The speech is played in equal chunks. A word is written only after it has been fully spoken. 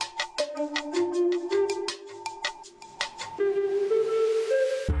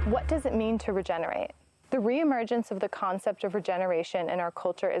What does it mean to regenerate? The reemergence of the concept of regeneration in our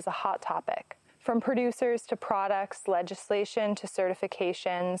culture is a hot topic. From producers to products, legislation to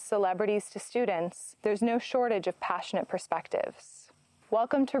certifications, celebrities to students, there's no shortage of passionate perspectives.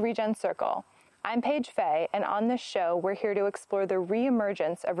 Welcome to Regen Circle. I'm Paige Fay, and on this show, we're here to explore the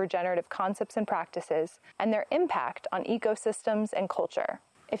reemergence of regenerative concepts and practices and their impact on ecosystems and culture.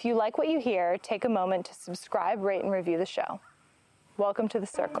 If you like what you hear, take a moment to subscribe, rate, and review the show. Welcome to the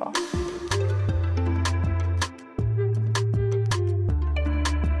Circle.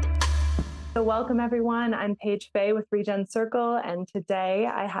 So welcome everyone, I'm Paige Fay with Regen Circle, and today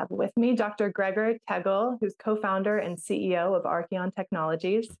I have with me Dr. Gregor Tegel, who's co-founder and CEO of Archeon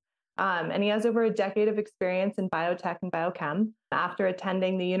Technologies. And he has over a decade of experience in biotech and biochem. After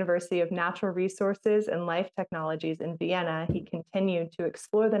attending the University of Natural Resources and Life Technologies in Vienna, he continued to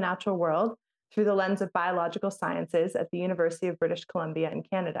explore the natural world through the lens of biological sciences at the University of British Columbia in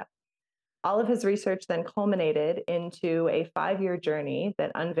Canada. All of his research then culminated into a 5-year journey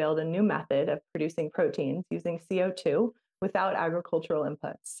that unveiled a new method of producing proteins using CO2 without agricultural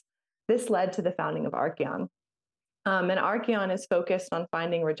inputs. This led to the founding of Archeon. And Archeon is focused on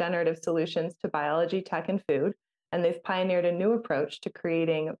finding regenerative solutions to biology, tech, and food, and they've pioneered a new approach to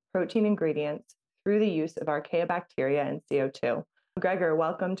creating protein ingredients through the use of archaeobacteria and CO2. Gregor,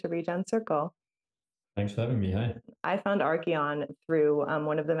 welcome to Regen Circle. Thanks for having me. Hi. I found Archeon through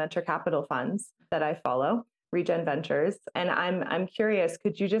one of the venture capital funds that I follow, Regen Ventures, and I'm curious.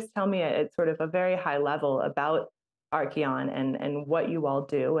 Could you just tell me at sort of a very high level about Archeon and what you all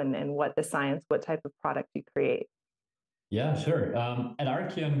do and what the science, what type of product you create? Yeah, sure. At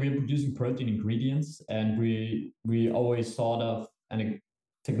Archeon, we're producing protein ingredients, and we always thought of a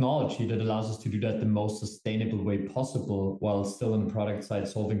technology that allows us to do that the most sustainable way possible, while still on the product side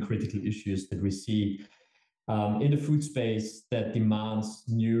solving critical issues that we see in the food space that demands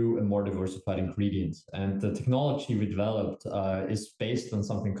new and more diversified ingredients. And the technology we developed is based on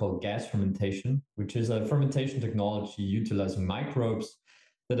something called gas fermentation, which is a fermentation technology utilizing microbes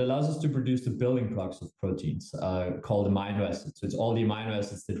that allows us to produce the building blocks of proteins called amino acids. So it's all the amino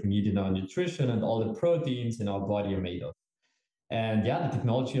acids that we need in our nutrition and all the proteins in our body are made of. And yeah, the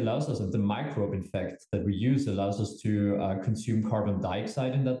technology allows us, and the microbe, in fact, that we use allows us to consume carbon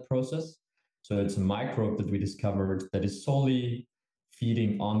dioxide in that process. So it's a microbe that we discovered that is solely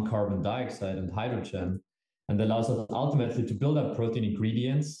feeding on carbon dioxide and hydrogen, and allows us ultimately to build up protein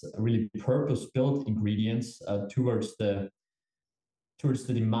ingredients, really purpose-built ingredients towards the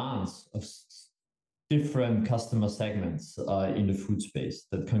demands of different customer segments in the food space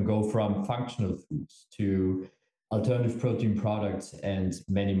that can go from functional foods to alternative protein products and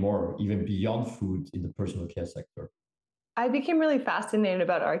many more, even beyond food in the personal care sector. I became really fascinated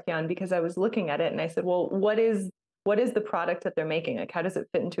about Archeon because I was looking at it and I said, well, what is the product that they're making? Like, how does it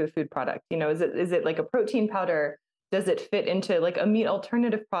fit into a food product? You know, is it like a protein powder? Does it fit into like a meat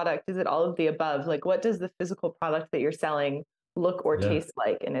alternative product? Is it all of the above? Like, what does the physical product that you're selling look or taste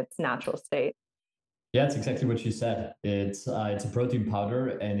like in its natural state? Yeah, it's exactly what you said. It's a protein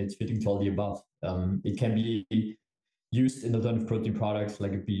powder and it's fitting to all the above. It can be used in alternative protein products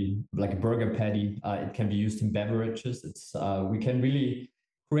like a burger patty. It can be used in beverages. We can really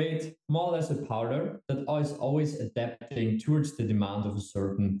create more or less a powder that is always adapting towards the demand of a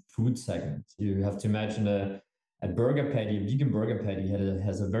certain food segment. You have to imagine a burger patty, a vegan burger patty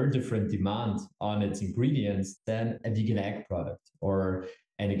has a very different demand on its ingredients than a vegan egg product or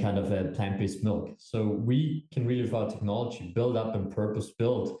any kind of a plant-based milk. So we can really, with our technology, build up and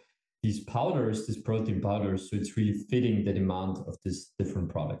purpose-build these powders, these protein powders, so it's really fitting the demand of these different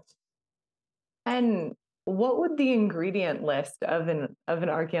products. And what would the ingredient list of an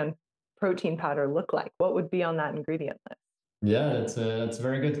Archeon protein powder look like? What would be on that ingredient list? Yeah, that's a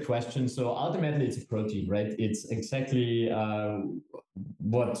very good question. So ultimately, it's a protein, right? It's exactly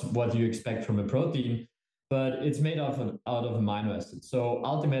what you expect from a protein, but it's made out of amino acids. So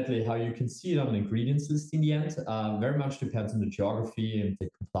ultimately, how you can see it on an ingredients list in the end very much depends on the geography and the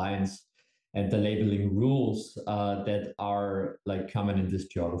compliance and the labeling rules that are like common in this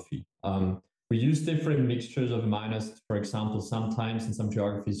geography. We use different mixtures of amino acids. For example, sometimes in some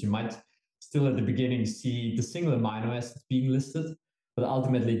geographies, you might still at the beginning see the single amino acid being listed, but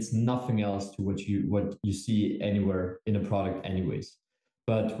ultimately it's nothing else to what you see anywhere in a product anyways.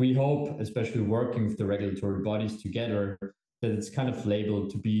 But we hope, especially working with the regulatory bodies together, that it's kind of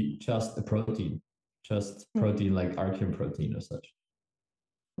labeled to be just a protein, like Archeon protein or such.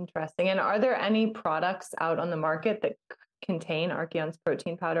 Interesting. And are there any products out on the market that contain Archeon's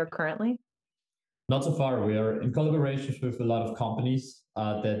protein powder currently? Not so far. We are in collaborations with a lot of companies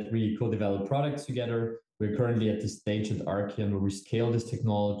that we co-develop products together. We're currently at the stage at Archeon where we scale this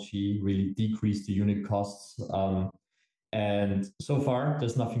technology, really decrease the unit costs. And so far,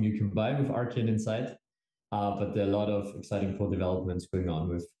 there's nothing you can buy with Archeon inside, but there are a lot of exciting co-developments going on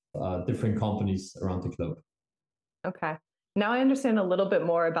with different companies around the globe. Okay. Now I understand a little bit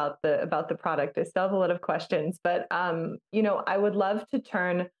more about the product. I still have a lot of questions, but I would love to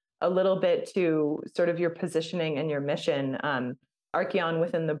turn a little bit to sort of your positioning and your mission, Archeon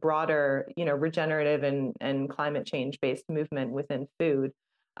within the broader, regenerative and climate change based movement within food.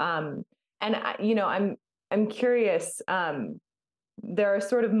 And I'm curious. There are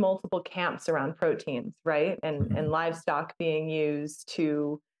sort of multiple camps around proteins, right? And livestock being used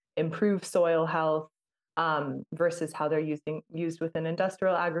to improve soil health versus how they're used within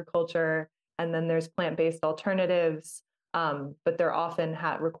industrial agriculture. And then there's plant-based alternatives, but they're often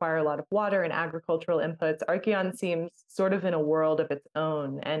require a lot of water and agricultural inputs. Archeon seems sort of in a world of its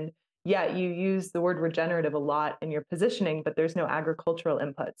own. And yet you use the word regenerative a lot in your positioning, but there's no agricultural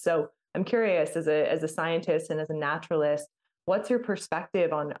input. So I'm curious, as a scientist and as a naturalist, what's your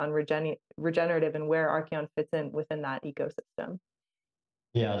perspective on regenerative and where Archeon fits in within that ecosystem?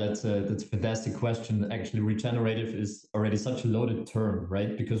 Yeah, that's a fantastic question. Actually, regenerative is already such a loaded term,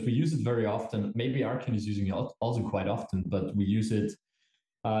 right? Because we use it very often. Maybe Archeon is using it also quite often, but we use it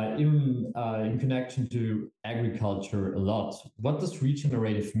in connection to agriculture a lot. What does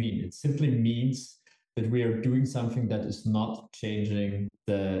regenerative mean? It simply means that we are doing something that is not changing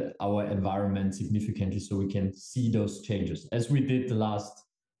our environment significantly, so we can see those changes as we did the last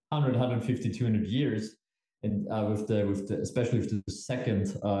 100, 150, 200 years. And especially with the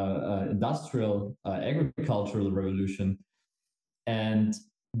second industrial agricultural revolution, and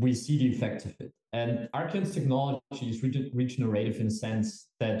we see the effects of it. And Archeon's technology is regenerative in a sense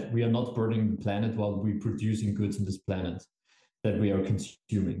that we are not burning the planet while we're producing goods on this planet that we are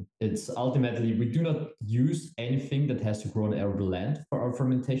consuming. It's ultimately, we do not use anything that has to grow on arable land for our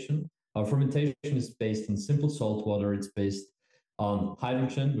fermentation. Our fermentation is based on simple salt water. It's based on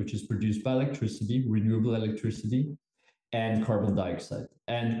hydrogen, which is produced by electricity, renewable electricity, and carbon dioxide.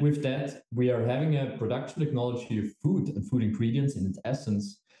 And with that, we are having a production technology of food and food ingredients in its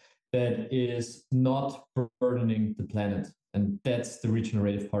essence that is not burdening the planet. And that's the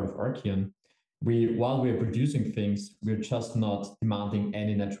regenerative part of Archeon. While we are producing things, we're just not demanding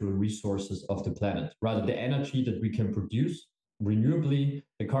any natural resources of the planet. Rather, the energy that we can produce renewably,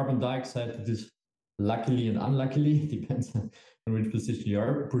 the carbon dioxide that is luckily and unluckily, depends on which position you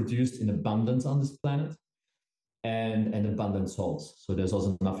are, produced in abundance on this planet, and abundant salts. So there's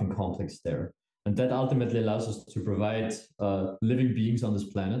also nothing complex there. And that ultimately allows us to provide living beings on this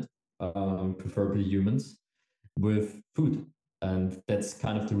planet, preferably humans, with food. And that's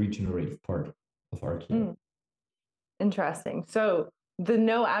kind of the regenerative part of Archeon. Interesting. So the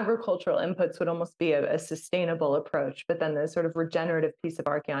no agricultural inputs would almost be a sustainable approach, but then the sort of regenerative piece of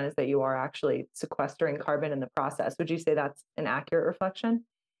Archeon is that you are actually sequestering carbon in the process. Would you say that's an accurate reflection?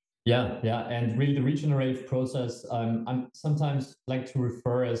 Yeah, and really the regenerative process, I'm sometimes like to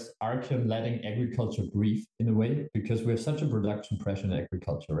refer as Archeon letting agriculture breathe in a way, because we have such a production pressure in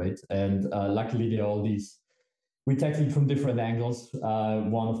agriculture, right? And luckily there are all these, we tackle it from different angles,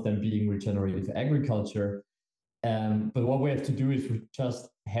 one of them being regenerative agriculture. But what we have to do is we just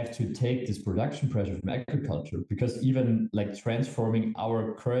have to take this production pressure from agriculture, because even like transforming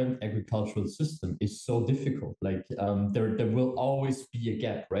our current agricultural system is so difficult. Like there will always be a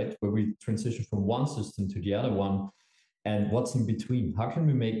gap, right? Where we transition from one system to the other one. And what's in between? How can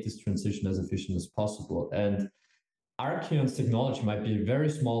we make this transition as efficient as possible? And Archeon's technology might be a very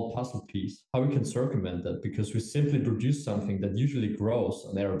small puzzle piece, how we can circumvent that, because we simply produce something that usually grows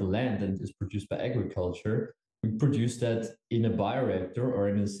on arable land and is produced by agriculture. We produce that in a bioreactor or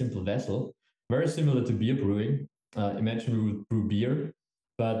in a simple vessel, very similar to beer brewing. Imagine we would brew beer,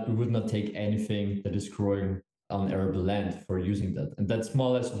 but we would not take anything that is growing on arable land for using that. And that's more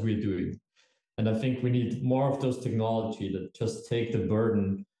or less what we're doing. And I think we need more of those technology that just take the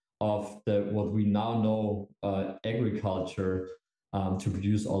burden of what we now know agriculture to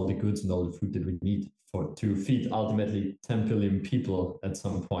produce all the goods and all the food that we need to feed ultimately 10 billion people at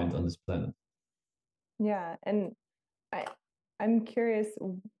some point on this planet. Yeah, and I'm curious,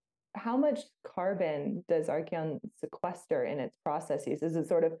 how much carbon does Archeon sequester in its processes? Is it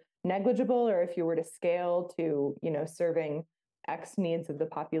sort of negligible, or if you were to scale to, serving X needs of the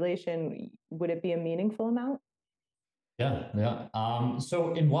population, would it be a meaningful amount? Yeah.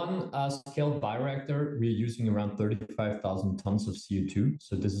 So in one scaled bioreactor, we're using around 35,000 tons of CO2.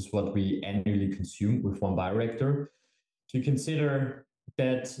 So this is what we annually consume with one bioreactor. To consider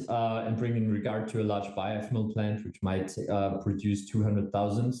and bring in regard to a large bioethanol plant, which might produce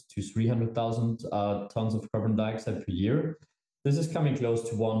 200,000 to 300,000 tons of carbon dioxide per year. This is coming close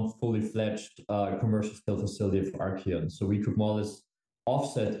to one fully fledged commercial scale facility of Archeon. So we could more or less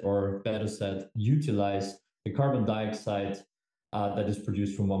offset, or better said, utilize the carbon dioxide that is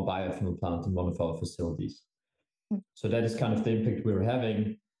produced from one bioethanol plant in one of our facilities. So that is kind of the impact we're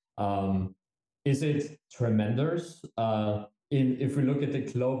having. Is it tremendous? If we look at the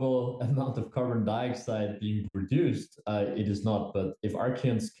global amount of carbon dioxide being produced, it is not. But if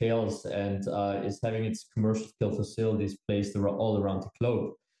Archeon scales and is having its commercial scale facilities placed all around the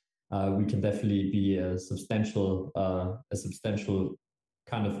globe, we can definitely be a substantial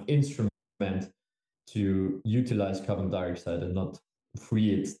kind of instrument to utilize carbon dioxide and not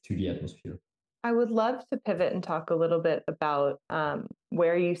free it to the atmosphere. I would love to pivot and talk a little bit about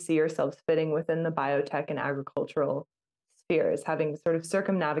where you see yourselves fitting within the biotech and agricultural spheres, having sort of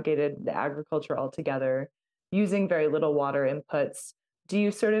circumnavigated the agriculture altogether, using very little water inputs. Do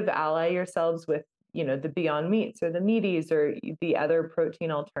you sort of ally yourselves with, the Beyond Meats or the Meaties or the other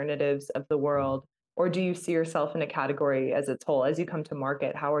protein alternatives of the world? Or do you see yourself in a category as its whole? As you come to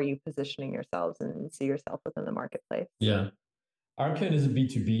market, how are you positioning yourselves and see yourself within the marketplace? Yeah. Archeon is a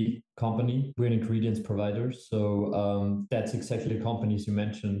B2B company. We're an ingredients provider. So that's exactly the companies you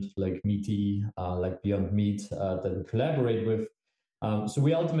mentioned, like Meaty, like Beyond Meat, that we collaborate with. So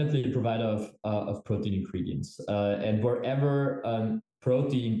we ultimately a provider of protein ingredients. And wherever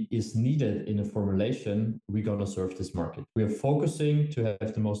protein is needed in a formulation, we're going to serve this market. We are focusing to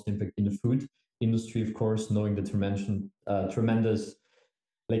have the most impact in the food industry, of course, knowing the tremendous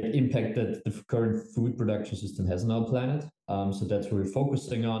impact that the current food production system has on our planet. So that's what we're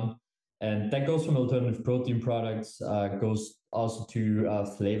focusing on. And that goes from alternative protein products, goes also to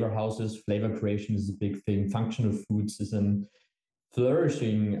flavor houses. Flavor creation is a big thing. Functional foods is a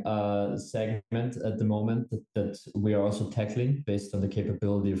flourishing segment at the moment that we are also tackling based on the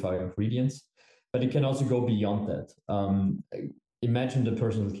capability of our ingredients. But it can also go beyond that. Imagine the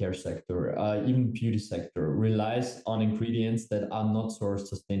personal care sector, even beauty sector, relies on ingredients that are not sourced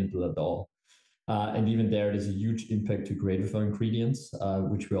sustainable at all. And even there's a huge impact to create with our ingredients,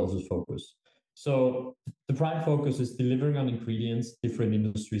 which we also focus. So the prime focus is delivering on ingredients different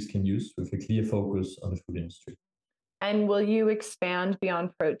industries can use with a clear focus on the food industry. And will you expand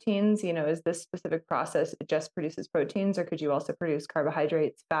beyond proteins? Is this specific process, it just produces proteins, or could you also produce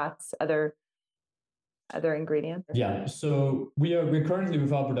carbohydrates, fats, other ingredients? Yeah, so we're currently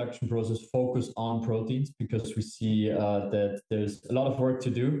with our production process focused on proteins because we see that there's a lot of work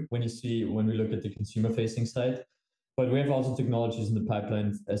to do when we look at the consumer facing side. But we have also technologies in the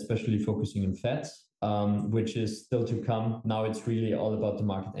pipeline, especially focusing on fats, which is still to come. Now it's really all about the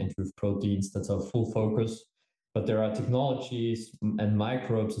market entry with proteins. That's our full focus. But there are technologies and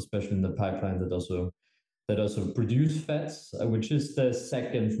microbes, especially in the pipeline, that also produce fats, which is the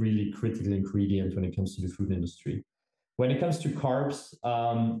second really critical ingredient when it comes to the food industry. When it comes to carbs,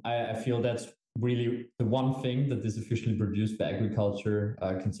 I feel that's really the one thing that is efficiently produced by agriculture,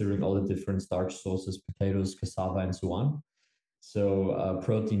 considering all the different starch sources, potatoes, cassava, and so on. So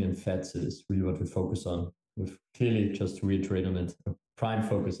protein and fats is really what we focus on, with clearly, just to reiterate on it, a prime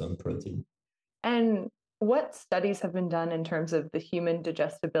focus on protein. And what studies have been done in terms of the human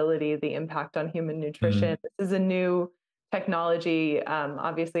digestibility, the impact on human nutrition? This is a new technology.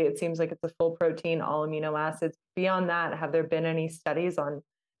 Obviously, it seems like it's a full protein, all amino acids. Beyond that, have there been any studies on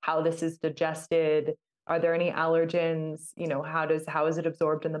how this is digested? Are there any allergens? How is it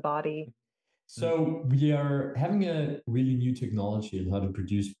absorbed in the body? So we are having a really new technology on how to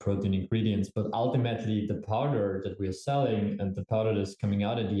produce protein ingredients, but ultimately the powder that we are selling and the powder that's coming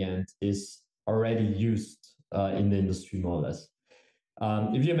out at the end is already used in the industry, more or less.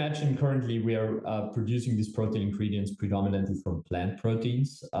 If you imagine currently we are producing these protein ingredients predominantly from plant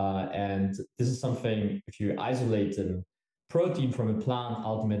proteins. And this is something, if you isolate a protein from a plant,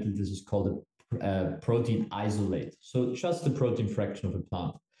 ultimately this is called a protein isolate. So just the protein fraction of a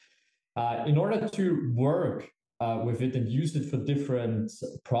plant. In order to work with it and use it for different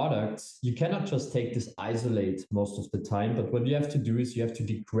products, you cannot just take this isolate most of the time, but what you have to do is you have to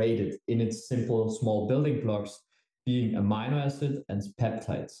degrade it in its simple small building blocks, being amino acid and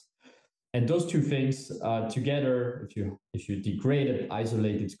peptides. And those two things together, if you degrade it,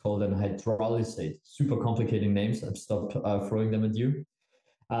 isolate, it's called an hydrolysate. Super complicating names. I've stopped throwing them at you.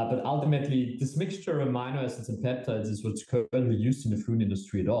 But ultimately, this mixture of amino acids and peptides is what's currently used in the food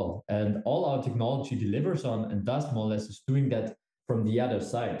industry at all. And all our technology delivers on and does more or less is doing that from the other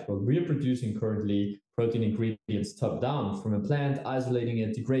side. What we're producing currently, protein ingredients top down from a plant, isolating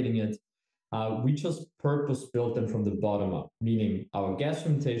it, degrading it, We just purpose built them from the bottom up, meaning our gas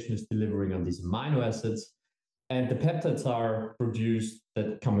fermentation is delivering on these amino acids, and the peptides are produced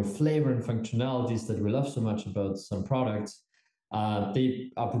that come with flavor and functionalities that we love so much about some products.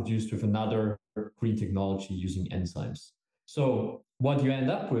 They are produced with another green technology using enzymes. So what you end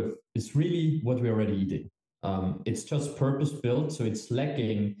up with is really what we're already eating. It's just purpose built, so it's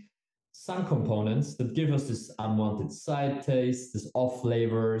lacking some components that give us this unwanted side taste, this off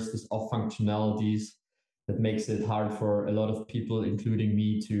flavors, this off functionalities that makes it hard for a lot of people, including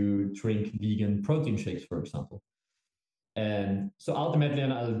me, to drink vegan protein shakes, for example. And so ultimately,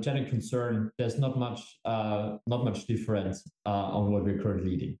 an allergenic concern, there's not much difference on what we're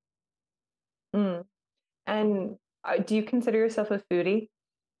currently eating. And do you consider yourself a foodie?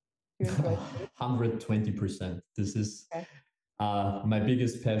 120%. This is my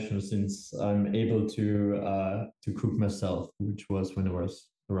biggest passion since I'm able to cook myself, which was when I was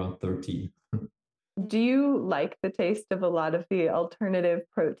around 13. Do you like the taste of a lot of the alternative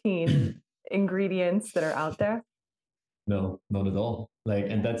protein ingredients that are out there? No, not at all.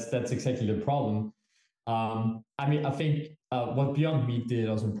 And that's exactly the problem. I mean, I think what Beyond Meat did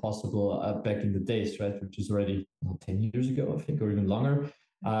was impossible back in the days, right? Which is already 10 years ago, I think, or even longer.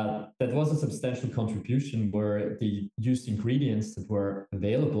 That was a substantial contribution where they used ingredients that were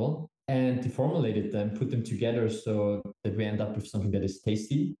available and they formulated them, put them together so that we end up with something that is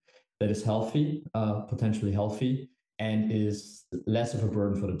tasty, that is healthy, potentially healthy, and is less of a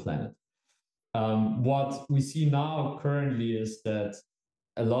burden for the planet. What we see now currently is that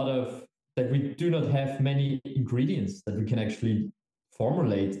we do not have many ingredients that we can actually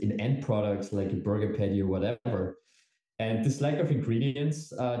formulate in end products like a burger patty or whatever. And this lack of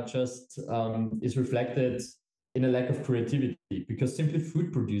ingredients just is reflected in a lack of creativity, because simply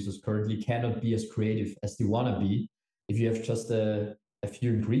food producers currently cannot be as creative as they want to be if you have just a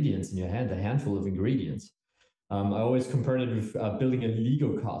few ingredients in your hand, a handful of ingredients. I always compare it with building a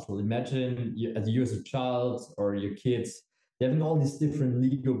Lego castle. Imagine you as a child or your kids, they having all these different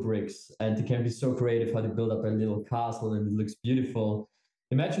Lego bricks, and they can be so creative how to build up a little castle and it looks beautiful.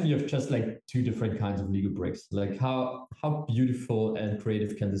 Imagine you have just like two different kinds of Lego bricks. Like how beautiful and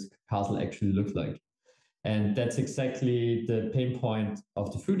creative can this castle actually look like? And that's exactly the pain point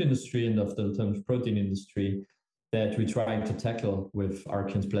of the food industry and of the alternative protein industry that we're trying to tackle with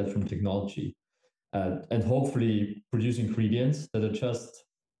Archeon's platform technology. And hopefully produce ingredients that are just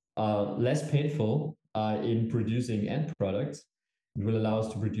less painful in producing end products. It will allow us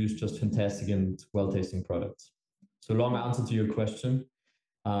to produce just fantastic and well-tasting products. So long answer to your question.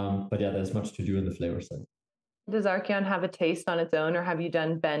 But yeah, there's much to do in the flavor side. Does Archeon have a taste on its own, or have you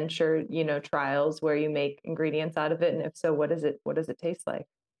done bench or trials where you make ingredients out of it? And if so, what does it taste like?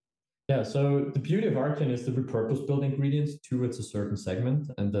 Yeah, so the beauty of Archeon is that we purpose build ingredients towards a certain segment,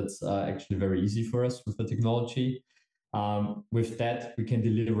 and that's actually very easy for us with the technology. With that, we can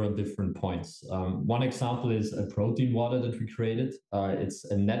deliver on different points. One example is a protein water that we created. It's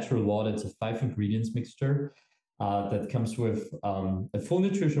a natural water. It's a 5 ingredients mixture that comes with a full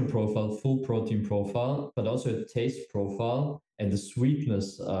nutrition profile, full protein profile, but also a taste profile and the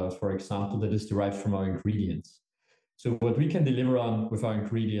sweetness, for example, that is derived from our ingredients. So what we can deliver on with our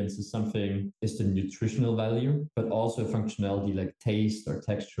ingredients is the nutritional value, but also functionality like taste or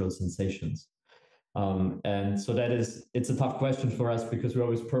textural sensations. And so it's a tough question for us because we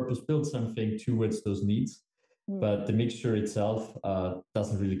always purpose build something towards those needs, but the mixture itself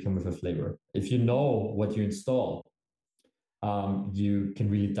doesn't really come with a flavor. If you know what you install, you can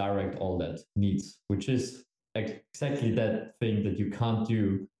really direct all that needs, which is exactly that thing that you can't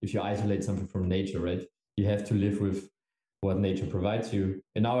do if you isolate something from nature, right? You have to live with what nature provides you.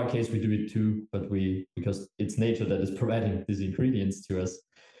 In our case, we do it too, but because it's nature that is providing these ingredients to us,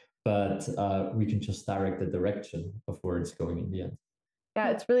 but we can just direct the direction of where it's going in the end. Yeah,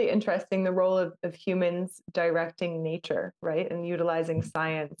 it's really interesting, the role of humans directing nature, right? And utilizing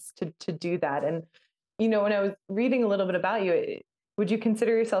science to do that. And, when I was reading a little bit about you, would you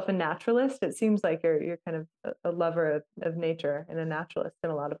consider yourself a naturalist? It seems like you're kind of a lover of nature and a naturalist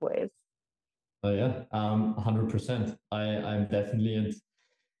in a lot of ways. Oh yeah, 100%. I'm definitely, and it's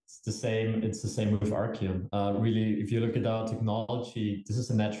the same with Archeon. Really, if you look at our technology, this is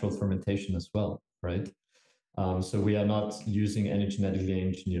a natural fermentation as well, right? So we are not using any genetically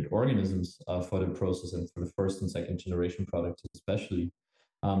engineered organisms for the process and for the first and second generation products especially.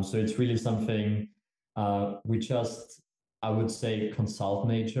 So it's really something we just, I would say, consult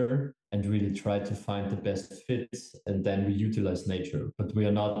nature and really try to find the best fits, and then we utilize nature. But we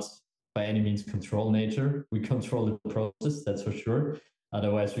are not by any means control nature. We control the process, that's for sure.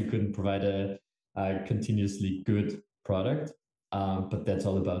 Otherwise, we couldn't provide a continuously good product. but that's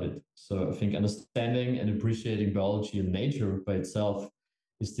all about it. So I think understanding and appreciating biology and nature by itself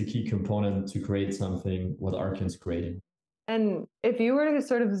is the key component to create something what Archeon's creating. And if you were to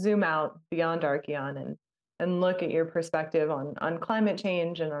sort of zoom out beyond Archeon and look at your perspective on climate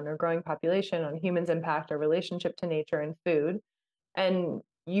change and on our growing population, on humans' impact, our relationship to nature and food, and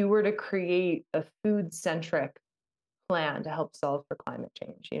you were to create a food-centric plan to help solve for climate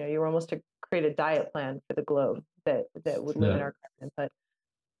change, you were almost to create a diet plan for the globe that would limit our carbon input.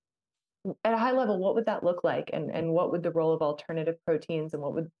 At a high level, what would that look like, and what would the role of alternative proteins, and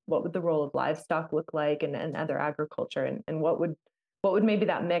what would the role of livestock look like, and other agriculture, and what would maybe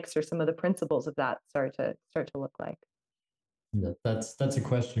that mix or some of the principles of that start to look like? Yeah, that's a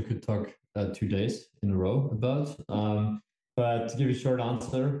question you could talk 2 days in a row about. But to give you a short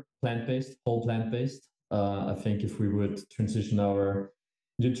answer, plant-based, whole plant-based. I think if we would transition our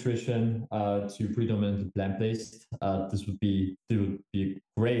nutrition to predominantly plant-based, this would be a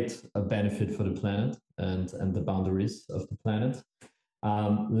great benefit for the planet and the boundaries of the planet.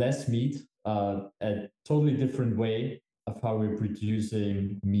 Less meat, a totally different way of how we're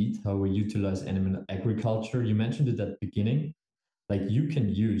producing meat, how we utilize animal agriculture. You mentioned it at the beginning, like you can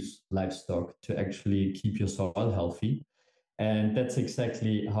use livestock to actually keep your soil healthy. And that's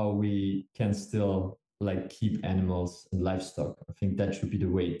exactly how we can still like keep animals and livestock. I think that should be the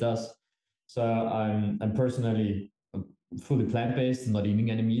way it does. So I'm personally fully plant-based and not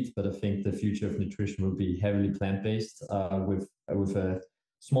eating any meat, but I think the future of nutrition will be heavily plant-based with a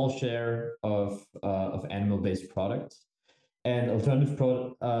small share of animal-based products. And alternative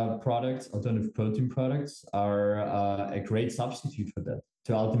protein products are a great substitute for that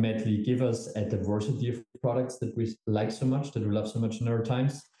to ultimately give us a diversity of products that we like so much, that we love so much in our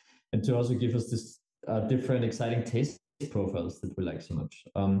times, and to also give us this different, exciting taste profiles that we like so much.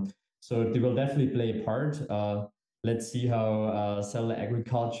 So they will definitely play a part. Let's see how cellular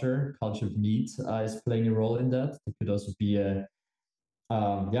agriculture, culture of meat, is playing a role in that. It could also be a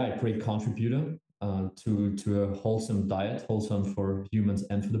great contributor to a wholesome diet, wholesome for humans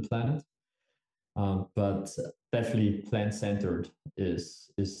and for the planet. But definitely plant-centered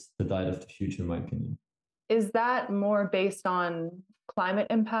is the diet of the future, in my opinion. Is that more based on climate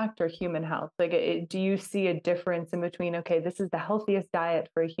impact or human health? Like, do you see a difference in between, okay, this is the healthiest diet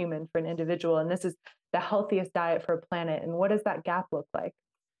for a human, for an individual, and this is the healthiest diet for a planet? And what does that gap look like?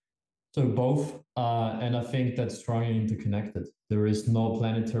 So both, and I think that's strongly interconnected. There is no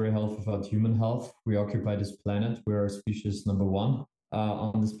planetary health without human health. We occupy this planet. We're species number one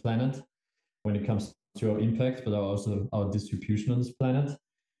on this planet when it comes to our impact, but also our distribution on this planet.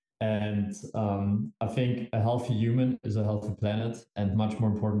 And I think a healthy human is a healthy planet, and much more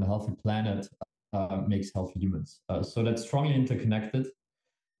important, a healthy planet makes healthy humans. So that's strongly interconnected.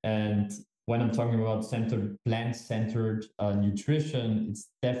 And when I'm talking about plant-centered nutrition, it's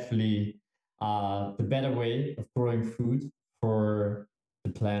definitely the better way of growing food for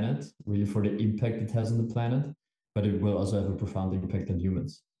the planet, really for the impact it has on the planet, but it will also have a profound impact on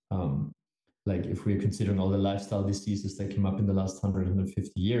humans. Like if we're considering all the lifestyle diseases that came up in the last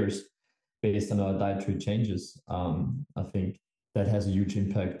 150 years based on our dietary changes, I think that has a huge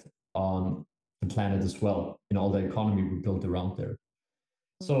impact on the planet as well, in all the economy we built around there.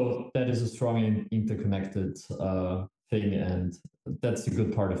 So that is a strongly interconnected thing, and that's the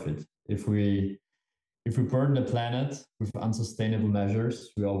good part of it. If we burden the planet with unsustainable measures,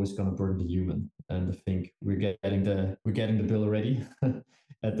 we're always going to burden the human. And I think we're getting the bill already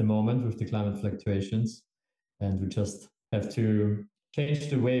at the moment with the climate fluctuations, and we just have to change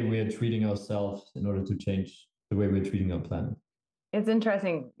the way we are treating ourselves in order to change the way we're treating our planet. It's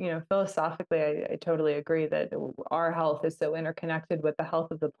interesting, philosophically, I totally agree that our health is so interconnected with the health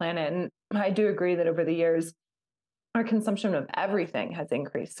of the planet. And I do agree that over the years, our consumption of everything has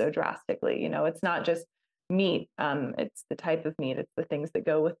increased so drastically. It's not just meat, it's the type of meat, it's the things that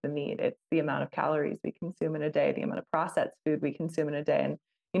go with the meat, it's the amount of calories we consume in a day, the amount of processed food we consume in a day. And,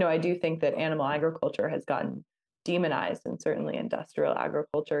 I do think that animal agriculture has gotten demonized, and certainly industrial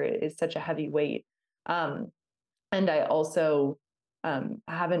agriculture is such a heavy weight. And I also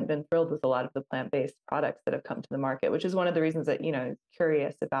haven't been thrilled with a lot of the plant-based products that have come to the market, which is one of the reasons that,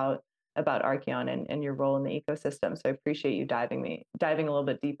 curious about Archeon and your role in the ecosystem. So I appreciate you diving a little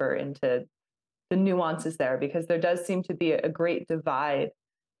bit deeper into the nuances there, because there does seem to be a great divide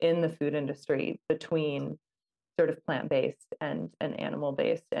in the food industry between sort of plant-based and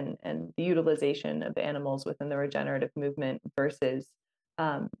animal-based, and the utilization of animals within the regenerative movement versus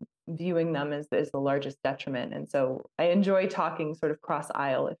viewing them as the largest detriment. And so I enjoy talking sort of cross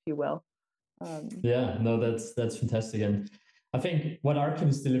aisle, if you will. Yeah, no, that's fantastic. And I think what Arkin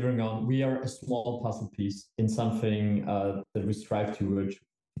is delivering on, we are a small puzzle piece in something that we strive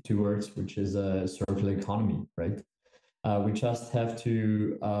towards, which is a circular economy, right? We just have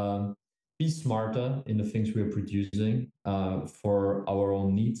to be smarter in the things we are producing for our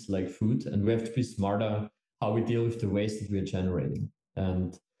own needs, like food, and we have to be smarter how we deal with the waste that we are generating.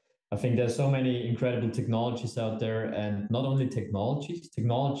 And I think there's so many incredible technologies out there, and not only technologies.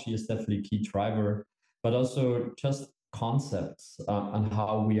 Technology is definitely a key driver, but also just concepts on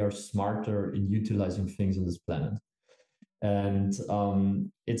how we are smarter in utilizing things on this planet. And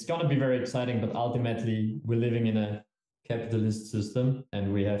it's going to be very exciting, but ultimately we're living in a capitalist system,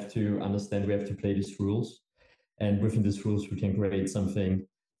 and we have to understand we have to play these rules. And within these rules, we can create something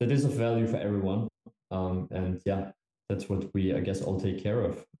that is of value for everyone. And yeah, that's what we, I guess, all take care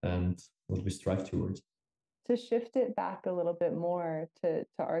of and what we strive towards. To shift it back a little bit more to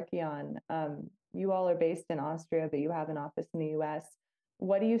Archeon, you all are based in Austria, but you have an office in the US.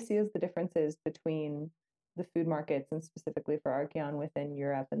 What do you see as the differences between the food markets and specifically for Archeon within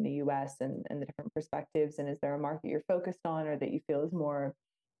Europe and the US and the different perspectives? And is there a market you're focused on or that you feel is more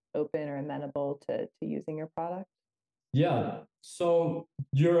open or amenable to using your product? Yeah, so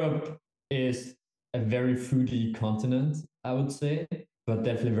Europe is a very foodie continent, I would say, but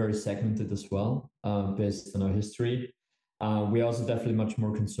definitely very segmented as well, based on our history. We're also definitely much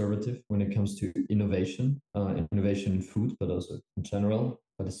more conservative when it comes to innovation in food, but also in general,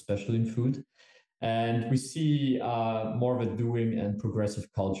 but especially in food. And we see more of a doing and progressive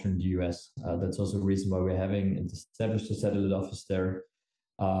culture in the US. That's also a reason why we're having established a satellite office there.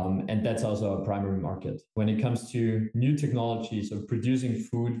 And that's also our primary market. When it comes to new technologies or producing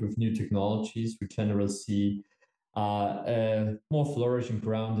food with new technologies, we generally see a more flourishing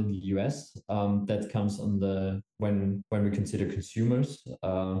ground in the US. That comes on when we consider consumers.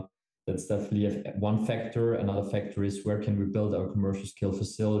 That's definitely one factor. Another factor is where can we build our commercial scale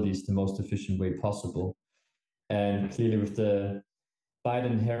facilities the most efficient way possible. And clearly with the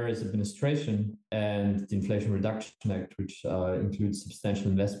Biden-Harris administration and the Inflation Reduction Act, which includes substantial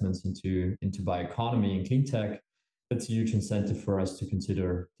investments into bioeconomy and clean tech, that's a huge incentive for us to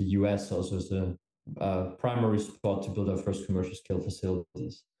consider the US also as a primary spot to build our first commercial scale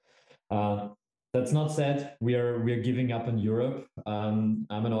facilities. That's not said, we are giving up on Europe. I'm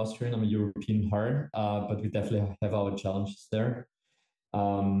an Austrian, I'm a European heart, but we definitely have our challenges there.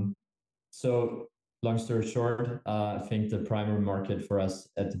 So long story short, I think the primary market for us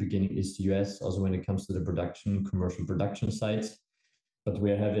at the beginning is the US, also when it comes to the commercial production sites. But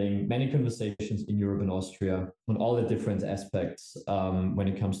we're having many conversations in Europe and Austria on all the different aspects when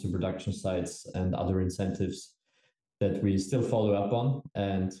it comes to production sites and other incentives that we still follow up on.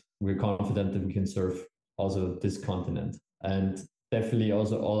 And we're confident that we can serve also this continent and definitely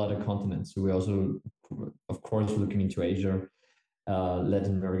also all other continents. So we're also, of course, looking into Asia,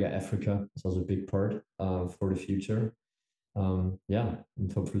 Latin America, Africa is also a big part for the future. Yeah,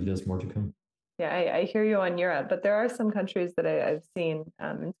 and hopefully there's more to come. Yeah, I hear you on Europe, but there are some countries that I've seen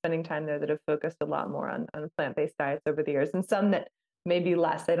in spending time there that have focused a lot more on plant-based diets over the years, and some that maybe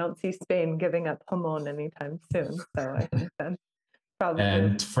less. I don't see Spain giving up jamón anytime soon, so I think that's probably.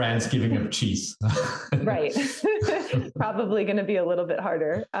 And France giving up cheese. Right. Probably going to be a little bit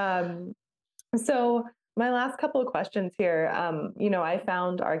harder. So my last couple of questions here, I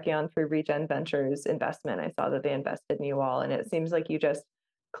found Archeon through Regen Ventures investment. I saw that they invested in you all, and it seems like you just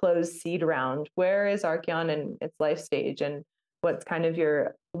closed seed round. Where is Archeon in its life stage, and what's kind of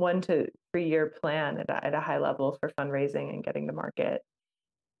your 1 to 3 year plan at a high level for fundraising and getting to market?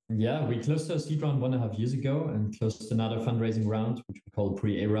 Yeah, we closed our seed round 1.5 years ago and closed another fundraising round, which we call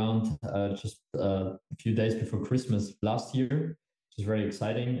pre-A round, just a few days before Christmas last year, which is very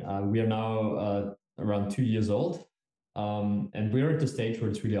exciting. We are now around 2 years old, and we're at the stage where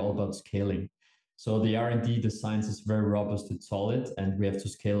it's really all about scaling. So the R&D, the science is very robust and solid, and we have to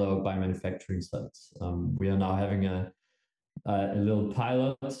scale our biomanufacturing sites. We are now having a little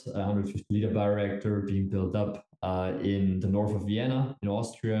pilot, a 150-liter bioreactor being built up in the north of Vienna, in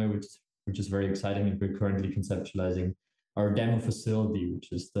Austria, which is very exciting. And we're currently conceptualizing our demo facility,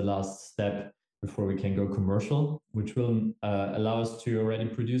 which is the last step before we can go commercial, which will allow us to already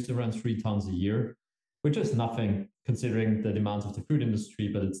produce around 3 tons a year, which is nothing considering the demands of the food industry,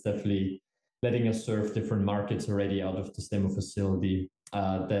 but it's definitely letting us serve different markets already out of this demo facility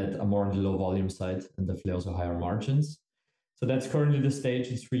that are more on the low volume side and definitely also higher margins. So that's currently the stage.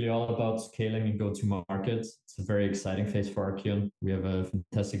 It's really all about scaling and go to markets. It's a very exciting phase for Archeon. We have a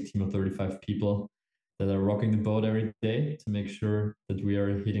fantastic team of 35 people that are rocking the boat every day to make sure that we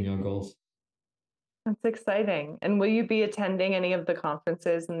are hitting our goals. That's exciting. And will you be attending any of the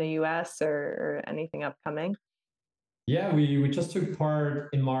conferences in the US or anything upcoming? Yeah, we just took part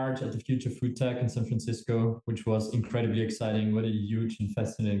in March at the Future Food Tech in San Francisco, which was incredibly exciting. What a huge and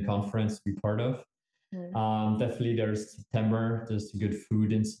fascinating conference to be part of. Definitely there's September, there's the Good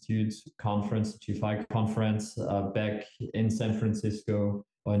Food Institute conference, GFI conference back in San Francisco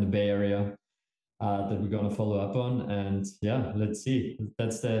or in the Bay Area that we're going to follow up on. And yeah, let's see.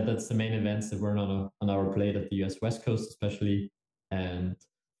 That's the main events that were on our plate at the US West Coast, especially. And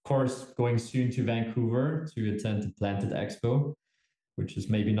of course, going soon to Vancouver to attend the Planted Expo, which is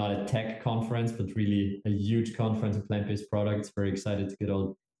maybe not a tech conference, but really a huge conference of plant-based products. Very excited to get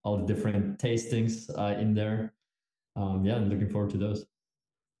all the different tastings in there. Yeah, I'm looking forward to those.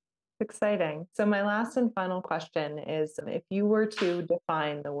 Exciting. So my last and final question is, if you were to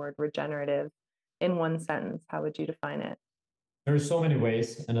define the word regenerative in one sentence, how would you define it? There are so many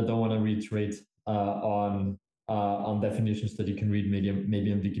ways, and I don't want to reiterate on definitions that you can read maybe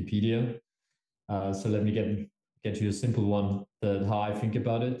on Wikipedia. So let me get you a simple one that how I think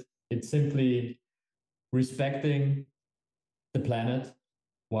about it. It's simply respecting the planet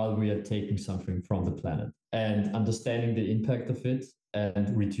while we are taking something from the planet and understanding the impact of it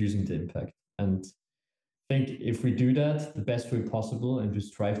and reducing the impact. And I think if we do that the best way possible and we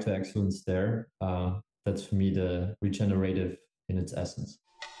strive to excellence there, that's for me the regenerative in its essence.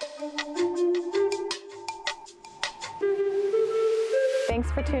 Thanks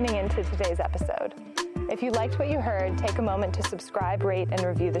for tuning in to today's episode. If you liked what you heard, take a moment to subscribe, rate, and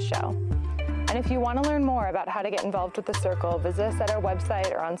review the show. And if you want to learn more about how to get involved with The Circle, visit us at our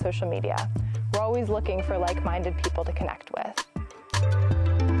website or on social media. We're always looking for like-minded people to connect with.